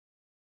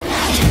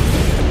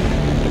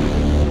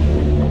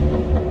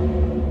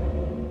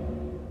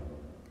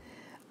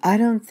I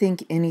don't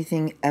think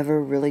anything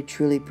ever really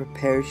truly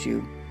prepares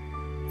you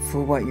for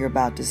what you're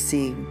about to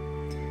see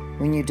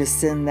when you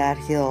descend that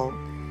hill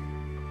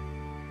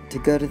to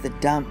go to the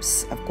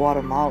dumps of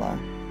Guatemala,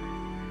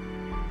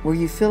 where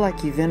you feel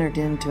like you've entered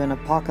into an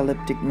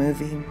apocalyptic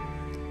movie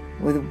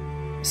with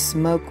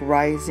smoke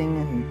rising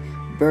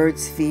and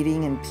birds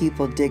feeding and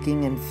people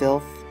digging in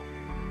filth.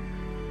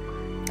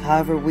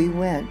 However, we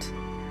went,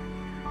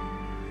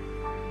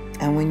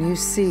 and when you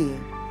see,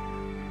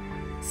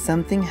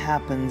 something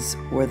happens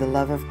where the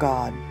love of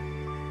God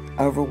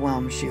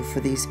overwhelms you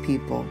for these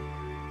people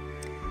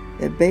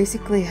that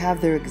basically have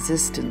their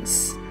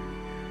existence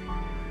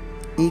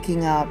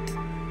eking out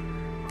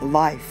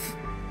life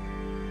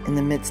in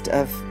the midst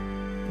of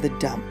the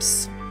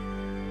dumps.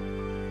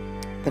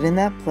 But in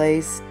that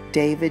place,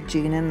 David,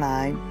 Gina, and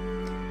I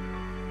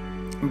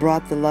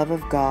brought the love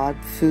of God,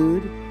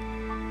 food,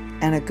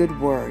 and a good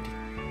word.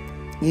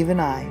 Even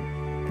I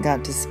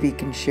got to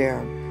speak and share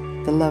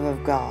the love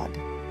of God.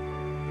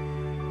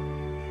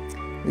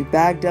 We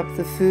bagged up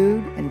the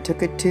food and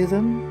took it to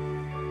them,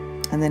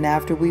 and then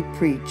after we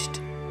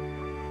preached,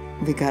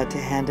 we got to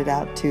hand it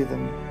out to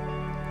them.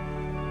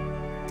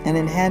 And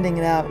in handing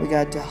it out, we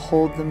got to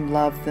hold them,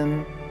 love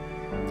them,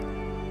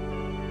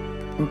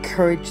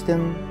 encourage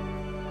them,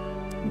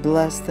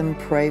 bless them,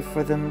 pray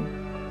for them,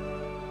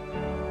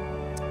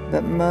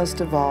 but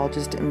most of all,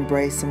 just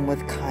embrace them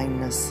with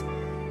kindness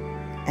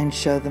and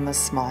show them a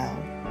smile.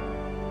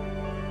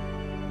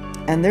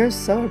 And they're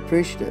so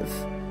appreciative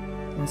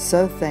and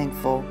so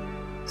thankful.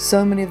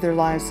 So many of their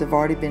lives have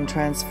already been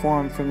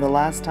transformed from the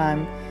last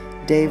time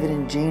David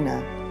and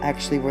Gina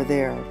actually were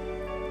there.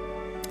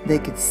 They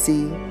could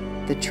see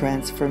the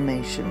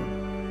transformation.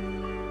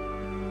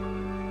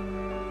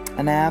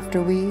 And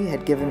after we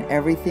had given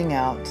everything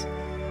out,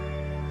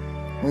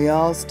 we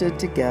all stood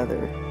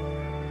together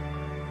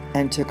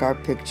and took our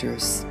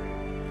pictures.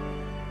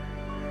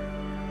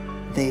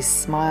 They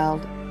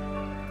smiled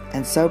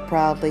and so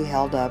proudly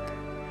held up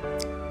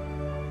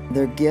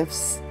their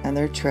gifts and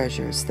their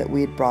treasures that we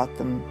had brought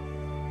them.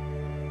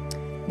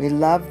 We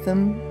loved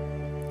them,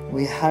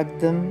 we hugged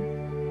them,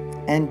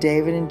 and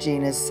David and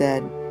Gina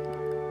said,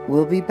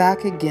 "We'll be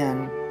back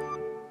again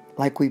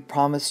like we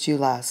promised you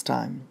last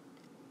time."